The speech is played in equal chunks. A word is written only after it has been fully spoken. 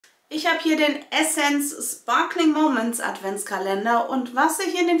Ich habe hier den Essence Sparkling Moments Adventskalender und was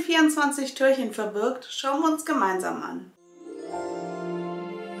sich in den 24 Türchen verbirgt, schauen wir uns gemeinsam an.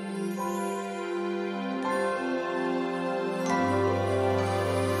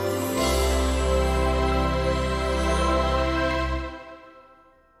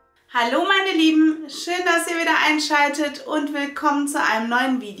 Hallo meine Lieben, schön, dass ihr wieder einschaltet und willkommen zu einem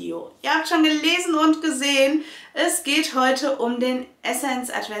neuen Video. Ihr habt schon gelesen und gesehen, es geht heute um den Essence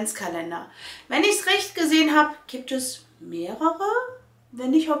Adventskalender. Wenn ich es recht gesehen habe, gibt es mehrere.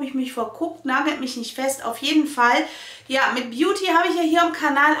 Wenn nicht, habe ich mich verguckt, nagelt mich nicht fest. Auf jeden Fall, ja, mit Beauty habe ich ja hier am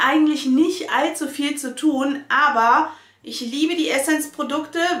Kanal eigentlich nicht allzu viel zu tun, aber ich liebe die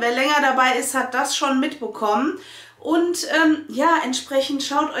Essence-Produkte. Wer länger dabei ist, hat das schon mitbekommen. Und ja, entsprechend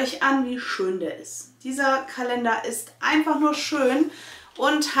schaut euch an, wie schön der ist. Dieser Kalender ist einfach nur schön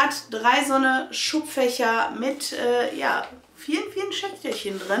und hat 3 so eine Schubfächer mit ja, vielen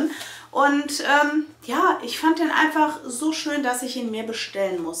Schächtelchen drin. Und ja, ich fand den einfach so schön, dass ich ihn mir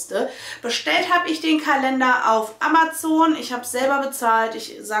bestellen musste. Bestellt habe ich den Kalender auf Amazon. Ich habe es selber bezahlt.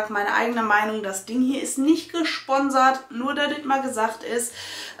 Ich sage meine eigene Meinung. Das Ding hier ist nicht gesponsert, nur dass das mal gesagt ist.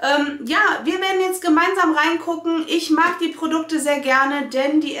 Ja, wir werden jetzt gemeinsam reingucken. Ich mag die Produkte sehr gerne,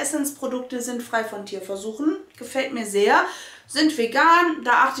 denn die Essence-Produkte sind frei von Tierversuchen. Gefällt mir sehr. Sind vegan,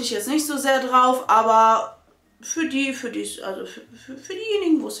 da achte ich jetzt nicht so sehr drauf, aber für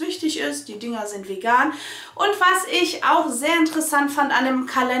diejenigen, wo es wichtig ist, die Dinger sind vegan. Und was ich auch sehr interessant fand an dem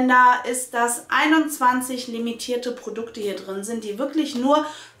Kalender, ist, dass 21 limitierte Produkte hier drin sind, die wirklich nur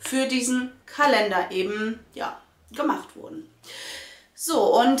für diesen Kalender eben, ja, gemacht wurden.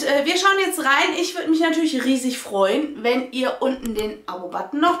 So, und wir schauen jetzt rein. Ich würde mich natürlich riesig freuen, wenn ihr unten den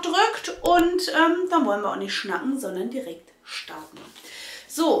Abo-Button noch drückt. Und dann wollen wir auch nicht schnacken, sondern direkt starten.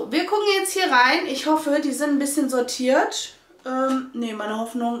 So, wir gucken jetzt hier rein. Ich hoffe, die sind ein bisschen sortiert. Nee, meine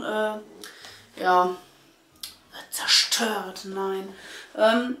Hoffnung, ja, wird zerstört. Nein.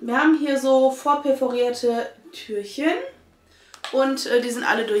 Wir haben hier so vorperiforierte Türchen. Und die sind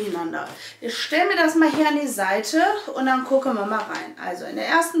alle durcheinander. Ich stelle mir das mal hier an die Seite und dann gucken wir mal rein. Also in der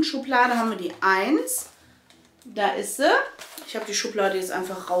ersten Schublade haben wir die 1. Da ist sie. Ich habe die Schublade jetzt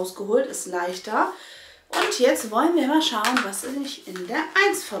einfach rausgeholt, ist leichter. Und jetzt wollen wir mal schauen, was sich in der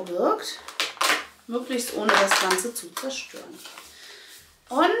 1 verbirgt. Möglichst ohne das Ganze zu zerstören.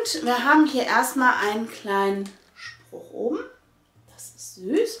 Und wir haben hier erstmal einen kleinen Spruch oben. Das ist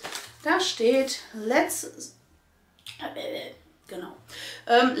süß. Da steht, let's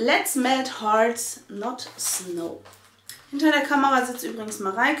melt hearts, not snow. Hinter der Kamera sitzt übrigens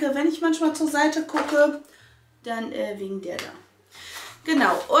Mareike. Wenn ich manchmal zur Seite gucke, dann wegen der da.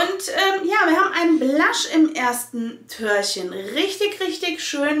 Genau, und ja, wir haben einen Blush im ersten Türchen. Richtig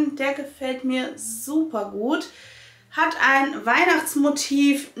schön. Der gefällt mir super gut. Hat ein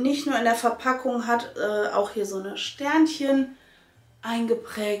Weihnachtsmotiv, nicht nur in der Verpackung, hat auch hier so eine Sternchen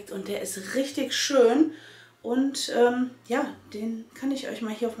eingeprägt. Und der ist richtig schön. Und ja, den kann ich euch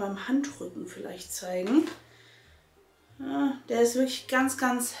mal hier auf meinem Handrücken vielleicht zeigen. Ja, der ist wirklich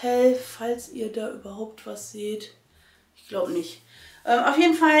ganz hell, falls ihr da überhaupt was seht. Ich glaube nicht. Auf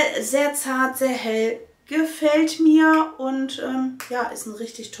jeden Fall sehr zart, sehr hell, gefällt mir und ja, ist ein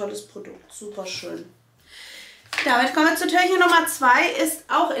richtig tolles Produkt, super schön. Damit kommen wir zu Türchen Nummer 2, ist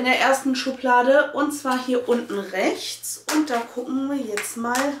auch in der ersten Schublade und zwar hier unten rechts und da gucken wir jetzt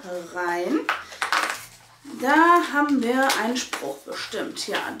mal rein. Da haben wir einen Spruch bestimmt,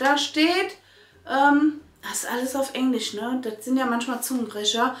 ja, da steht, das ist alles auf Englisch, ne? Das sind ja manchmal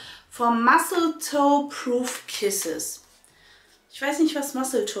Zungenbrecher, for Muscle Toe Proof Kisses. Ich weiß nicht, was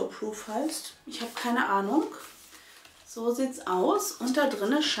Muscle Toe Proof heißt. Ich habe keine Ahnung. So sieht's aus. Und da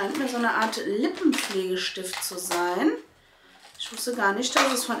drin scheint mir so eine Art Lippenpflegestift zu sein. Ich wusste gar nicht,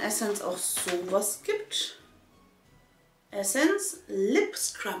 dass es von Essence auch sowas gibt. Essence Lip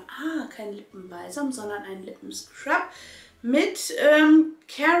Scrub. Ah, kein Lippenbalsam, sondern ein Lippenscrub mit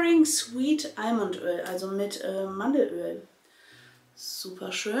Caring Sweet Almond Oil, also mit Mandelöl.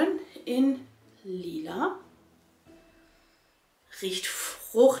 Super schön in lila. Riecht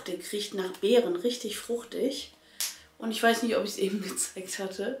fruchtig, riecht nach Beeren, richtig fruchtig. Und ich weiß nicht, ob ich es eben gezeigt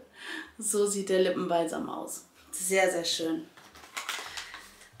hatte. So sieht der Lippenbalsam aus. Sehr schön.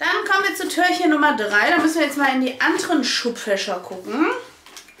 Dann kommen wir zu Türchen Nummer 3. Da müssen wir jetzt mal in die anderen Schubfächer gucken.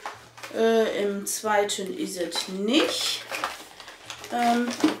 Im zweiten ist es nicht.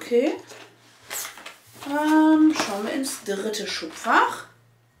 Okay. Schauen wir ins dritte Schubfach.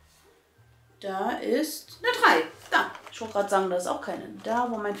 Da ist eine 3. Da. Ich wollte gerade sagen, da ist auch keine. Da,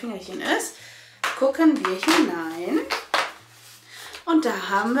 wo mein Fingerchen ist, gucken wir hinein. Und da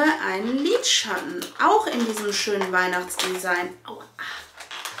haben wir einen Lidschatten. Auch in diesem schönen Weihnachtsdesign. Oh,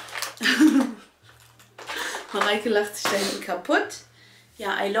 Mareike lacht sich da hinten kaputt.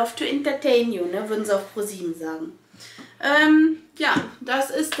 Ja, I love to entertain you, ne? Würden sie auf ProSieben sagen. Ja,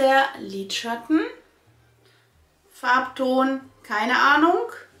 das ist der Lidschatten. Farbton, keine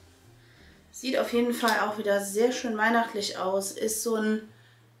Ahnung. Sieht auf jeden Fall auch wieder sehr schön weihnachtlich aus. Ist so ein,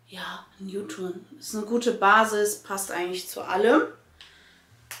 ja, Newton. Ist eine gute Basis, passt eigentlich zu allem.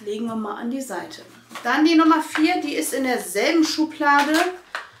 Legen wir mal an die Seite. Dann die Nummer 4, die ist in derselben Schublade.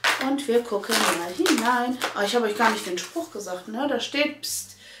 Und wir gucken mal hinein. Oh, ich habe euch gar nicht den Spruch gesagt, ne? Da steht,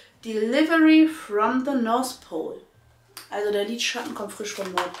 Psst, Delivery from the North Pole. Also der Lidschatten kommt frisch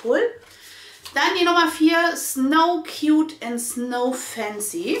vom Nordpol. Dann die Nummer 4, Snow Cute and Snow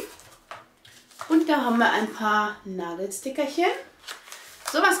Fancy. Und da haben wir ein paar Nagelstickerchen.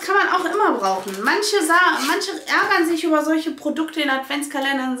 Sowas kann man auch immer brauchen. Manche ärgern sich über solche Produkte in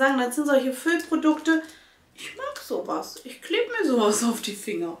Adventskalendern und sagen, das sind solche Füllprodukte. Ich mag sowas. Ich klebe mir sowas auf die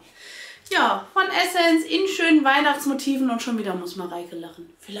Finger. Ja, von Essence in schönen Weihnachtsmotiven und schon wieder muss Mareike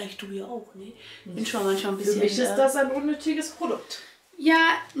lachen. Vielleicht du ja auch, ne? Bin schon manchmal ein bisschen... Für mich ist das ein unnötiges Produkt.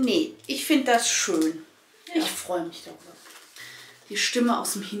 Ja, nee, ich finde das schön. Ja. Ich freue mich darüber. Die Stimme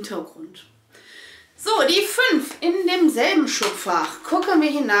aus dem Hintergrund. So, die 5 in demselben Schubfach. Gucken wir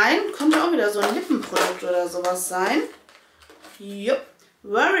hinein. Könnte auch wieder so ein Lippenprodukt oder sowas sein. Jupp.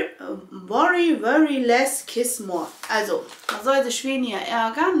 Worry less, kiss more. Also, man soll sich weniger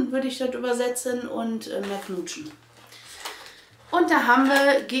ärgern, würde ich das übersetzen, und mehr knutschen. Und da haben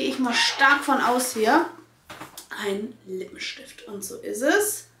wir, gehe ich mal stark von aus hier, ein Lippenstift. Und so ist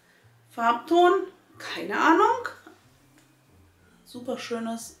es. Farbton, keine Ahnung. Super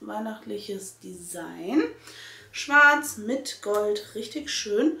schönes weihnachtliches Design. Schwarz mit Gold, richtig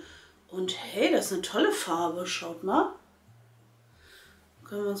schön. Und hey, das ist eine tolle Farbe, schaut mal.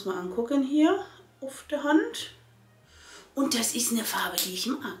 Können wir uns mal angucken hier auf der Hand. Und das ist eine Farbe, die ich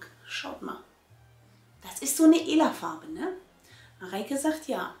mag. Schaut mal. Das ist so eine Ela-Farbe, ne? Mareike sagt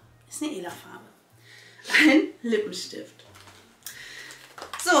ja, ist eine Ela-Farbe. Ein Lippenstift.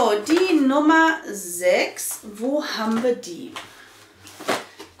 So, die Nummer 6. Wo haben wir die?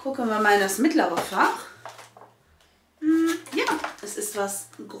 Gucken wir mal in das mittlere Fach. Ja, es ist was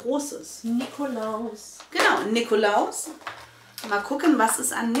Großes. Nikolaus. Genau, Nikolaus. Mal gucken, was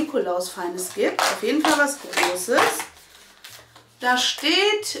es an Nikolaus Feines gibt. Auf jeden Fall was Großes. Da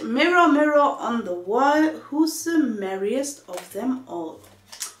steht, Mirror, mirror on the wall, who's the merriest of them all?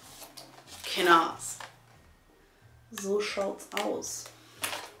 Kinders. So schaut's aus.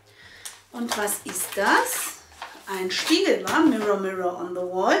 Und was ist das? Ein Spiegel, war Mirror, mirror on the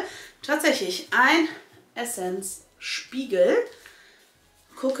wall. Tatsächlich ein Essence-Spiegel.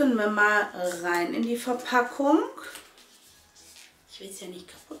 Gucken wir mal rein in die Verpackung. Ich will es ja nicht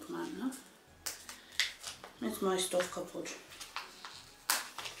kaputt machen, ne? Jetzt mache ich es doch kaputt.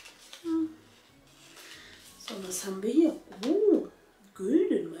 So, was haben wir hier?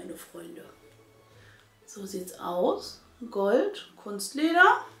 Gülden, meine Freunde. So sieht es aus. Gold,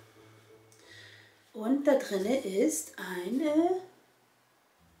 Kunstleder. Und da drin ist ein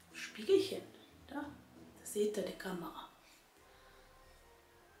Spiegelchen. Da, das seht ihr, die Kamera.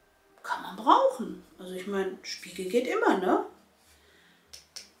 Kann man brauchen. Also ich meine, Spiegel geht immer, ne?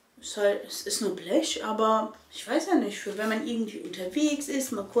 Ist halt, es ist nur Blech, aber ich weiß ja nicht, für wenn man irgendwie unterwegs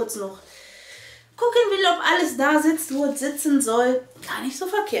ist, mal kurz noch gucken will, ob alles da sitzt, wo es sitzen soll. Gar nicht so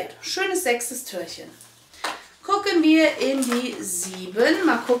verkehrt. Schönes 6. Törchen. Gucken wir in die 7.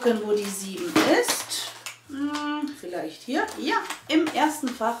 Mal gucken, wo die 7 ist. Vielleicht hier. Ja, im ersten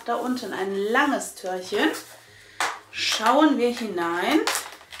Fach da unten ein langes Törchen. Schauen wir hinein.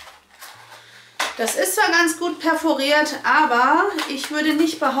 Das ist zwar ganz gut perforiert, aber ich würde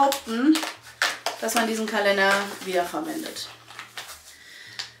nicht behaupten, dass man diesen Kalender wiederverwendet.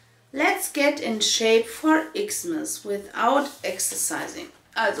 Let's get in shape for Xmas without exercising.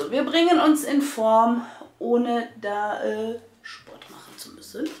 Also, wir bringen uns in Form, ohne da Sport machen zu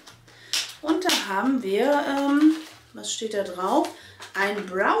müssen. Und da haben wir, was steht da drauf? Ein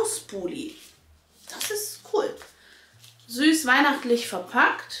Brow-Spoolie. Das ist cool. Süß weihnachtlich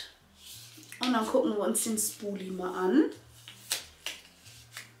verpackt. Und dann gucken wir uns den Spoolie mal an.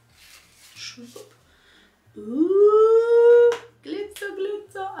 Glitzer,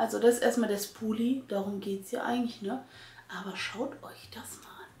 Glitzer. Also das ist erstmal der Spoolie. Darum geht es ja eigentlich, ne? Aber schaut euch das mal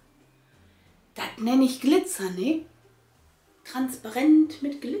an. Das nenne ich Glitzer, ne? Transparent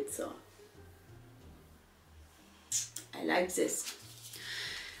mit Glitzer. I like this.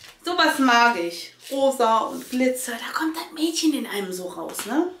 Sowas mag ich. Rosa und Glitzer. Da kommt das Mädchen in einem so raus,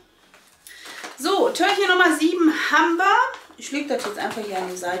 ne? So, Törchen Nummer 7 haben wir. Ich lege das jetzt einfach hier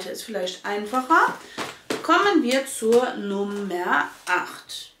an die Seite, ist vielleicht einfacher. Kommen wir zur Nummer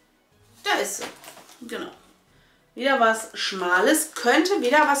 8. ist sie. Genau. Wieder was Schmales. Könnte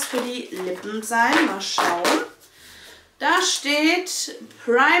wieder was für die Lippen sein. Mal schauen. Da steht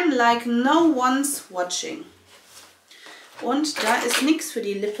Prime like no one's watching. Und da ist nichts für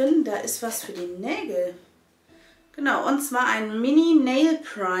die Lippen. Da ist was für die Nägel. Genau. Und zwar ein Mini Nail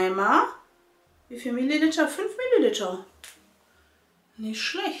Primer. Wie viel Milliliter? 5 Milliliter. Nicht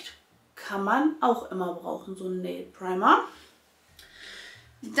schlecht. Kann man auch immer brauchen, so ein Nail Primer.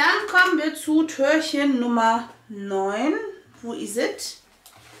 Dann kommen wir zu Törchen Nummer 9. Wo ist es?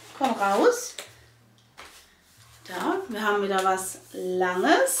 Komm raus. Da, wir haben wieder was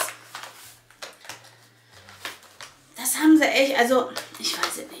Langes. Das haben sie echt, also ich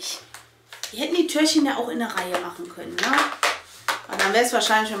weiß es nicht. Die hätten die Törchen ja auch in der Reihe machen können, ne? Aber dann wäre es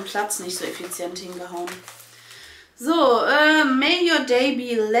wahrscheinlich im Platz nicht so effizient hingehauen. So, May Your Day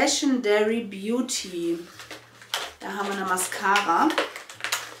Be Legendary Beauty. Da haben wir eine Mascara.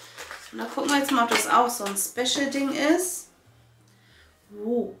 Und da gucken wir jetzt mal, ob das auch so ein Special-Ding ist.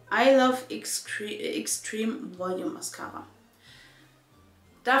 I Love Extreme Volume Mascara.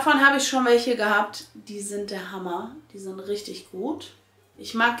 Davon habe ich schon welche gehabt. Die sind der Hammer. Die sind richtig gut.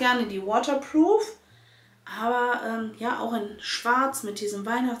 Ich mag gerne die Waterproof. Aber ja, auch in Schwarz mit diesem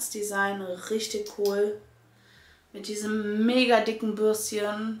Weihnachtsdesign. Richtig cool. Mit diesem mega dicken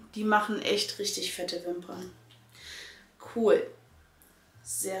Bürstchen. Die machen echt richtig fette Wimpern. Cool.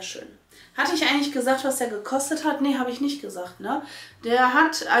 Sehr schön. Hatte ich eigentlich gesagt, was der gekostet hat? Nee, habe ich nicht gesagt, ne? Der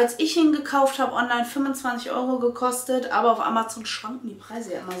hat, als ich ihn gekauft habe, online 25 € gekostet. Aber auf Amazon schwanken die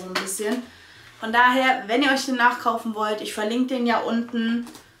Preise ja immer so ein bisschen. Von daher, wenn ihr euch den nachkaufen wollt, ich verlinke den ja unten.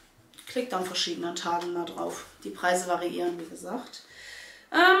 Klickt an verschiedenen Tagen mal drauf. Die Preise variieren, wie gesagt.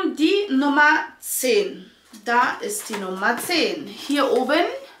 Die Nummer 10. Da ist die Nummer 10. Hier oben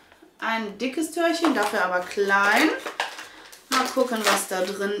ein dickes Törchen, dafür aber klein. Mal gucken, was da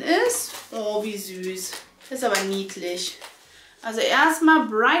drin ist. Oh, wie süß. Ist aber niedlich. Also erstmal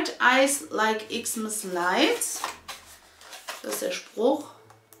Bright Eyes like Xmas Lights. Das ist der Spruch.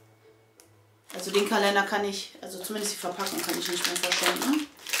 Also den Kalender kann ich, also zumindest die Verpackung kann ich nicht mehr verschenken.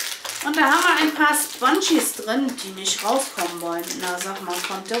 Und da haben wir ein paar Spongies drin, die nicht rauskommen wollen. Na, sag mal,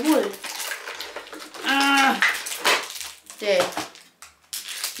 kommt der wohl? Der.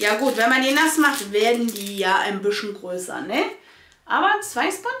 Ja gut, wenn man die nass macht, werden die ja ein bisschen größer, ne? Aber 2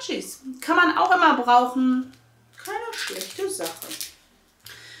 Spongies kann man auch immer brauchen. Keine schlechte Sache.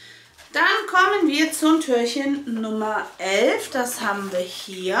 Dann kommen wir zum Türchen Nummer 11. Das haben wir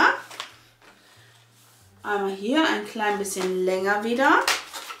hier. Einmal hier ein klein bisschen länger wieder.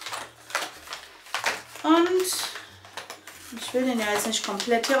 Und ich will den ja jetzt nicht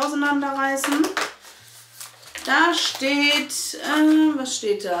komplett hier auseinanderreißen. Da steht, was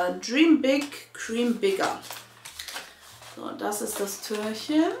steht da? Dream Big, Cream Bigger. So, das ist das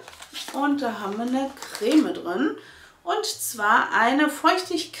Türchen. Und da haben wir eine Creme drin. Und zwar eine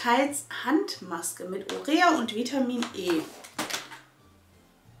Feuchtigkeitshandmaske mit Urea und Vitamin E.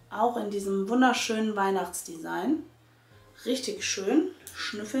 Auch in diesem wunderschönen Weihnachtsdesign. Richtig schön.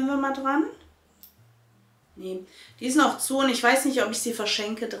 Schnüffeln wir mal dran. Nee, die ist noch zu und ich weiß nicht, ob ich sie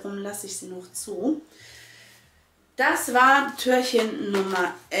verschenke, darum lasse ich sie noch zu. Das war Türchen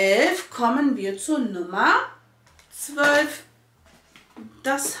Nummer 11. Kommen wir zur Nummer 12.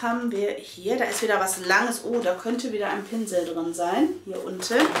 Das haben wir hier. Da ist wieder was Langes. Oh, da könnte wieder ein Pinsel drin sein. Hier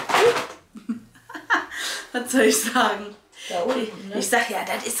unten. Was soll ich sagen? Da unten, ne? Ich sag ja,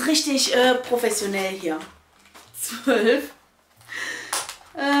 das ist richtig professionell hier. 12.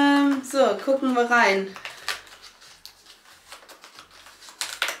 So, gucken wir rein.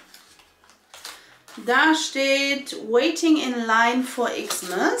 Da steht Waiting in Line for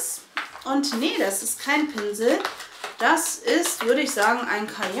Xmas. Und nee, das ist kein Pinsel. Das ist, würde ich sagen, ein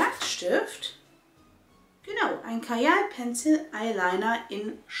Kajalstift. Genau, ein Kajal Pencil Eyeliner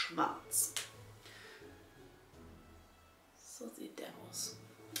in Schwarz. So sieht der aus.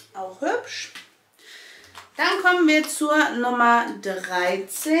 Auch hübsch. Dann kommen wir zur Nummer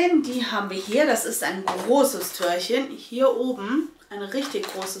 13. Die haben wir hier. Das ist ein großes Türchen. Hier oben ein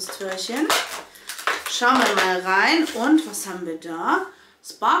richtig großes Türchen. Schauen wir mal rein. Und was haben wir da?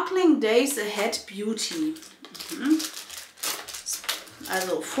 Sparkling Days Ahead Beauty.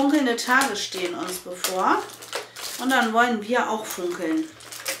 Also funkelnde Tage stehen uns bevor. Und dann wollen wir auch funkeln.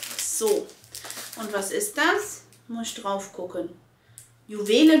 So. Und was ist das? Muss ich drauf gucken.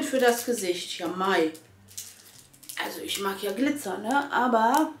 Juwelen für das Gesicht. Ja, Mai. Also ich mag ja Glitzer, ne?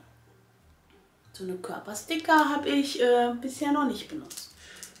 Aber so eine Körpersticker habe ich bisher noch nicht benutzt.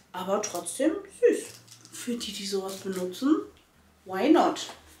 Aber trotzdem süß. Für die, die sowas benutzen, why not?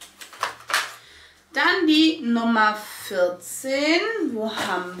 Dann die Nummer 14. Wo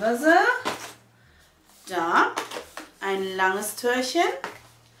haben wir sie? da ein langes Törchen.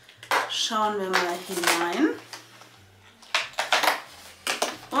 Schauen wir mal hinein.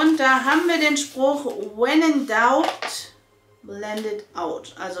 Und da haben wir den Spruch, when in doubt, blend it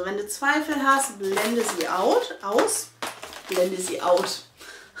out. Also wenn du Zweifel hast, blende sie aus. Blende sie out.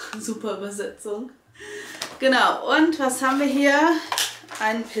 Super Übersetzung. Genau, und was haben wir hier?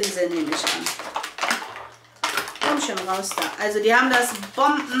 Einen Pinsel nehme ich an. Komm schon raus da. Also die haben das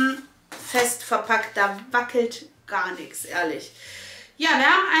bombenfest verpackt, da wackelt gar nichts, ehrlich. Ja, wir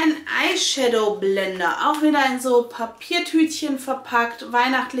haben einen Eyeshadow Blender, auch wieder in so Papiertütchen verpackt,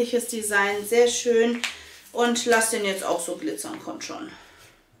 weihnachtliches Design, sehr schön. Und lass den jetzt auch so glitzern, kommt schon.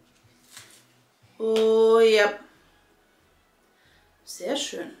 Oh ja, sehr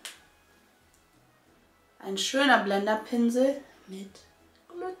schön. Ein schöner Blenderpinsel mit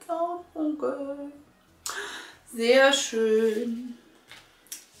Glitzerfunkel. Sehr schön.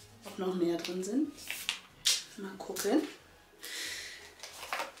 Ob noch mehr drin sind? Mal gucken.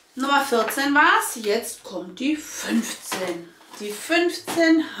 Nummer 14 war es. Jetzt kommt die 15. Die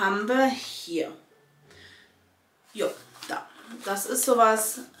 15 haben wir hier. Jo, da. Das ist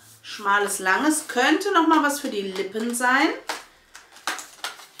sowas Schmales, Langes. Könnte noch mal was für die Lippen sein.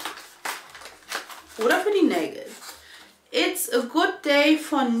 Oder für die Nägel. It's a good day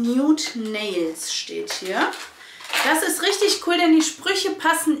for nude nails steht hier. Das ist richtig cool, denn die Sprüche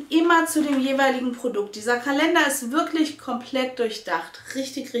passen immer zu dem jeweiligen Produkt. Dieser Kalender ist wirklich komplett durchdacht.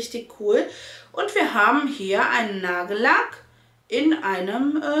 Richtig, richtig cool. Und wir haben hier einen Nagellack in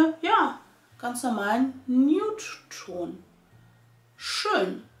einem, ja, ganz normalen Nude-Ton.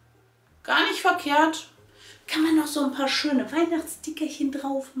 Schön. Gar nicht verkehrt. Kann man noch so ein paar schöne Weihnachtsstickerchen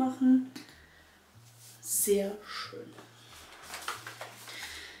drauf machen. Sehr schön.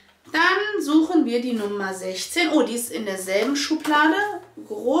 Dann suchen wir die Nummer 16. Oh, die ist in derselben Schublade.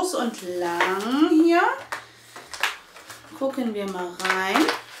 Groß und lang hier. Gucken wir mal rein.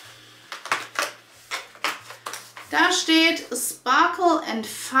 Da steht Sparkle and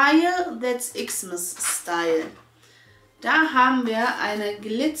Fire, that's Xmas Style. Da haben wir eine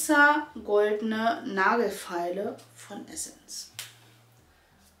glitzergoldene Nagelfeile von Essence.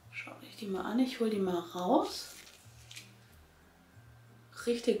 Schau ich die mal an, ich hole die mal raus.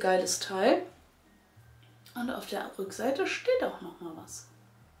 Richtig geiles Teil. Und auf der Rückseite steht auch noch mal was.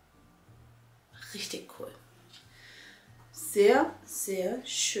 Richtig cool. Sehr, sehr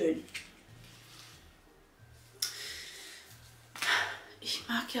schön. Ich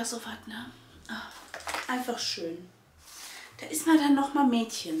mag ja sowas, ne? Einfach schön. Da ist man dann noch mal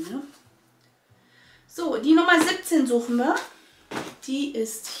Mädchen, ne? So, die Nummer 17 suchen wir. Die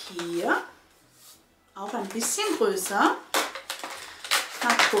ist hier. Auch ein bisschen größer.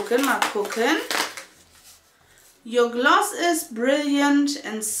 Mal gucken, mal gucken. Your gloss is brilliant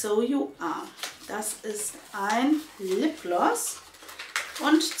and so you are. Das ist ein Lipgloss.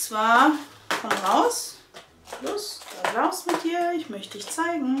 Und zwar, komm raus. Los, raus mit dir. Ich möchte dich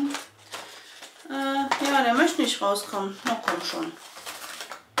zeigen. Ja, der möchte nicht rauskommen. Na komm schon.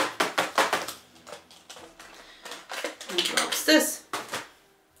 Du glaubst es.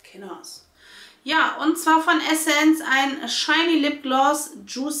 Kinders. Ja, und zwar von Essence ein Shiny Lip Gloss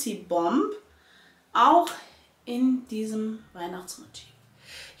Juicy Bomb. Auch in diesem Weihnachtsmotiv.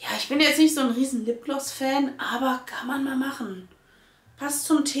 Ja, ich bin jetzt nicht so ein riesen Lipgloss-Fan, aber kann man mal machen. Passt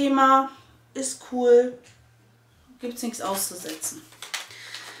zum Thema, ist cool, gibt es nichts auszusetzen.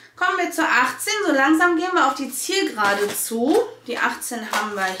 Kommen wir zur 18. So langsam gehen wir auf die Zielgerade zu. Die 18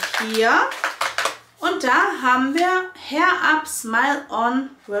 haben wir hier. Und da haben wir Hair Up, Smile On,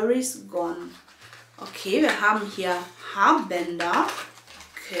 Worries Gone. Okay, wir haben hier Haarbänder.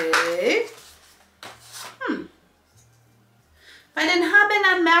 Okay. Bei den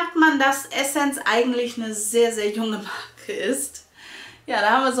Haarbändern merkt man, dass Essence eigentlich eine sehr, sehr junge Marke ist. Ja,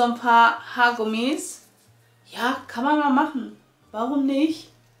 da haben wir so ein paar Haargummis. Ja, kann man mal machen. Warum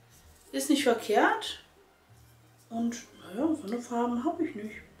nicht? Ist nicht verkehrt. Und naja, so eine Farben habe ich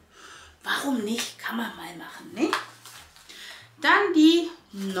nicht. Warum nicht? Kann man mal machen, ne? Dann die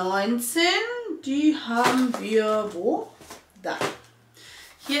 19. Die haben wir wo? Da.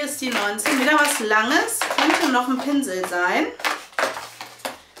 Hier ist die 19. Wieder was Langes. Könnte noch ein Pinsel sein.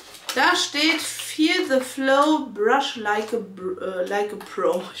 Da steht Feel the Flow, Brush like a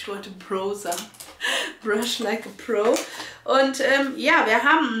Pro. Ich wollte Pro sagen. Brush like a Pro. Und ja, wir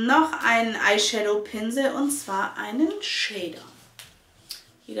haben noch einen Eyeshadow-Pinsel und zwar einen Shader.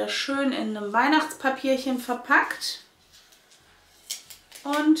 Wieder schön in einem Weihnachtspapierchen verpackt.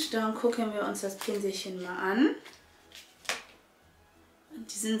 Und dann gucken wir uns das Pinselchen mal an.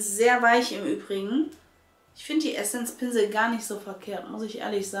 Die sind sehr weich im Übrigen. Ich finde die Essence-Pinsel gar nicht so verkehrt, muss ich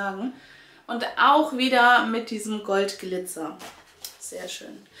ehrlich sagen. Und auch wieder mit diesem Goldglitzer. Sehr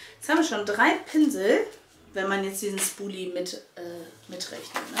schön. Jetzt haben wir schon 3 Pinsel, wenn man jetzt diesen Spoolie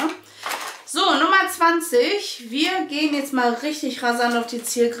mitrechnet. Ne? So, Nummer 20. Wir gehen jetzt mal richtig rasant auf die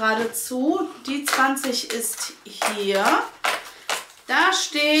Zielgerade zu. Die 20 ist hier. Da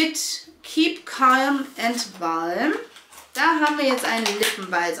steht Keep Calm and Balm. Da haben wir jetzt einen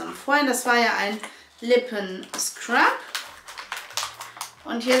Lippenbalsam. Vorhin, das war ja ein Lippenscrub.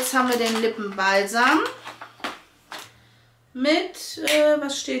 Und jetzt haben wir den Lippenbalsam mit,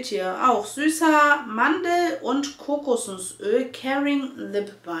 was steht hier? Auch süßer Mandel- und Kokosnussöl Caring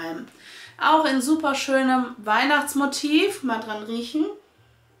Lip Balm. Auch in super schönem Weihnachtsmotiv. Mal dran riechen.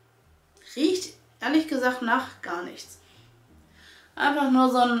 Riecht ehrlich gesagt nach gar nichts. Einfach nur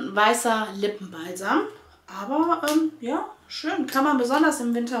so ein weißer Lippenbalsam. Aber ja, schön. Kann man besonders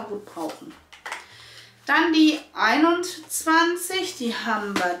im Winter gut brauchen. Dann die 21. Die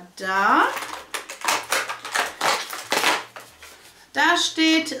haben wir da. Da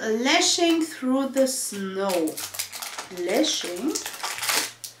steht Lashing Through the Snow. Lashing.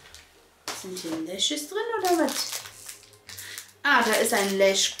 Sind hier Lashes drin oder was? Ah, da ist ein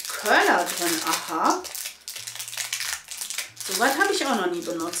Lash Curler drin. Aha. So was habe ich auch noch nie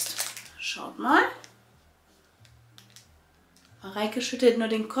benutzt. Schaut mal. Mareike schüttelt nur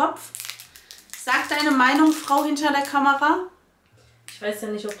den Kopf. Sag deine Meinung, Frau hinter der Kamera. Ich weiß ja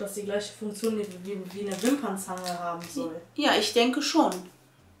nicht, ob das die gleiche Funktion wie eine Wimpernzange haben soll. Ja, ich denke schon.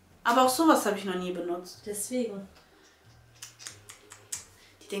 Aber auch sowas habe ich noch nie benutzt. Deswegen.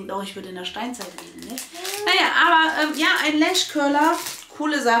 Die denkt auch, ich würde in der Steinzeit leben, ne? Naja, aber ja, ein Lash Curler.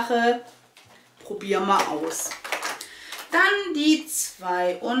 Coole Sache. Probier mal aus. Dann die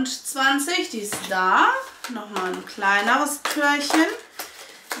 22, die ist da. Nochmal ein kleineres Törchen.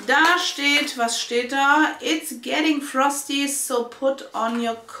 Da steht, was steht da? It's getting frosty, so put on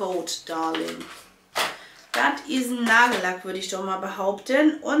your coat, darling. Das ist ein Nagellack, würde ich doch mal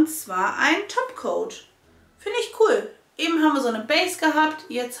behaupten. Und zwar ein Topcoat. Finde ich cool. Eben haben wir so eine Base gehabt,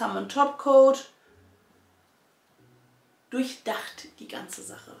 jetzt haben wir einen Topcoat. Durchdacht die ganze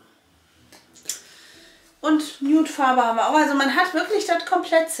Sache. Und Nude-Farbe haben wir auch. Also man hat wirklich das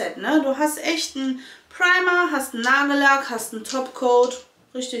Komplettset. Ne? Du hast echt einen Primer, hast einen Nagellack, hast einen Topcoat.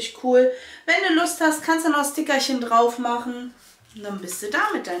 Richtig cool. Wenn du Lust hast, kannst du noch Stickerchen drauf machen. Und dann bist du da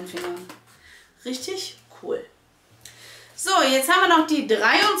mit deinen Fingern. Richtig cool. So, jetzt haben wir noch die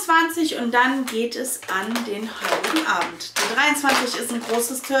 23 und dann geht es an den Heiligen Abend. Die 23 ist ein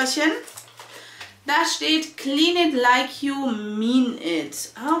großes Törchen. Da steht Clean it like you mean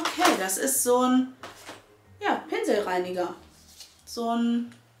it. Okay, das ist so ein Pinselreiniger. So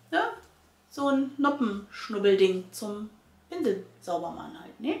ein Noppenschnubbelding zum Pinsel sauber machen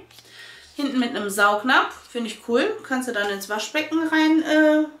halt. Ne? Hinten mit einem Saugnapf. Finde ich cool. Kannst du dann ins Waschbecken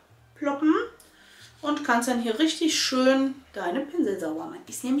rein ploppen. Und kannst dann hier richtig schön deine Pinsel sauber machen.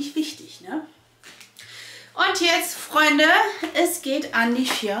 Ist nämlich wichtig, ne? Und jetzt, Freunde, es geht an die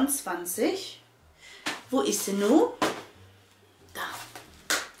 24. Wo ist sie nun? Da.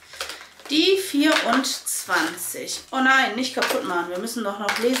 Die 24. Oh nein, nicht kaputt machen. Wir müssen doch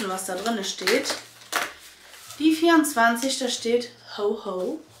noch lesen, was da drin steht. Die 24, da steht Ho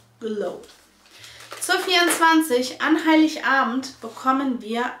Ho Glow. Zur 24, an Heiligabend, bekommen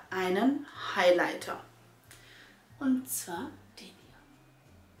wir einen Highlighter. Und zwar den hier.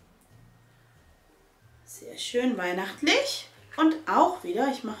 Sehr schön weihnachtlich. Und auch wieder,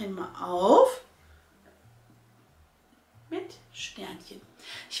 ich mache ihn mal auf, mit Sternchen.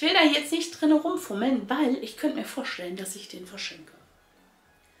 Ich will da jetzt nicht drin rumfummeln, weil ich könnte mir vorstellen, dass ich den verschenke.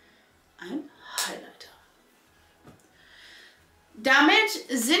 Ein Highlighter. Damit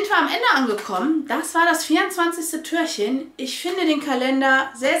sind wir am Ende angekommen. Das war das 24. Türchen. Ich finde den Kalender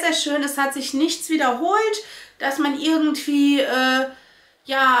sehr, sehr schön. Es hat sich nichts wiederholt, dass man irgendwie eine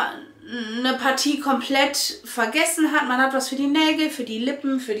Partie komplett vergessen hat. Man hat was für die Nägel, für die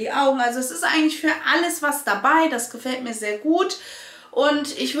Lippen, für die Augen. Also es ist eigentlich für alles was dabei. Das gefällt mir sehr gut.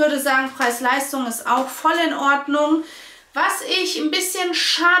 Und ich würde sagen, Preis-Leistung ist auch voll in Ordnung. Was ich ein bisschen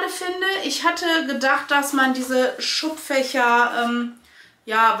schade finde, ich hatte gedacht, dass man diese Schubfächer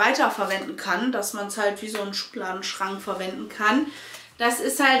weiterverwenden kann, dass man es halt wie so einen Schubladenschrank verwenden kann. Das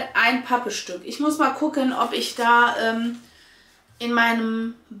ist halt ein Pappestück. Ich muss mal gucken, ob ich da in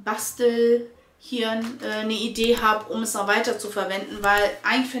meinem Bastelhirn eine Idee habe, um es noch weiter zu verwenden, weil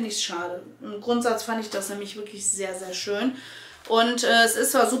eigentlich finde ich es schade. Im Grundsatz fand ich das nämlich wirklich sehr, sehr schön. Und es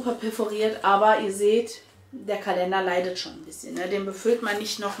ist zwar super perforiert, aber ihr seht, der Kalender leidet schon ein bisschen. Ne? Den befüllt man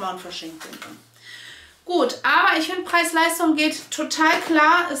nicht nochmal und verschenkt den dann. Gut, aber ich finde, Preis-Leistung geht total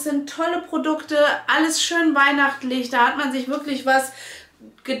klar. Es sind tolle Produkte, alles schön weihnachtlich. Da hat man sich wirklich was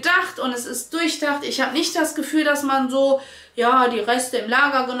gedacht und es ist durchdacht. Ich habe nicht das Gefühl, dass man so, ja, die Reste im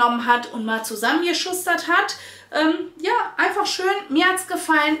Lager genommen hat und mal zusammengeschustert hat. Ja, einfach schön. Mir hat es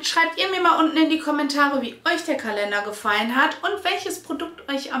gefallen. Schreibt ihr mir mal unten in die Kommentare, wie euch der Kalender gefallen hat und welches Produkt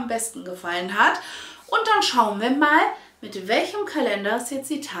euch am besten gefallen hat. Und dann schauen wir mal, mit welchem Kalender es jetzt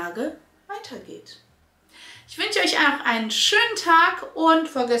die Tage weitergeht. Ich wünsche euch einfach einen schönen Tag und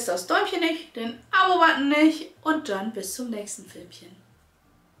vergesst das Däumchen nicht, den Abo-Button nicht und dann bis zum nächsten Filmchen.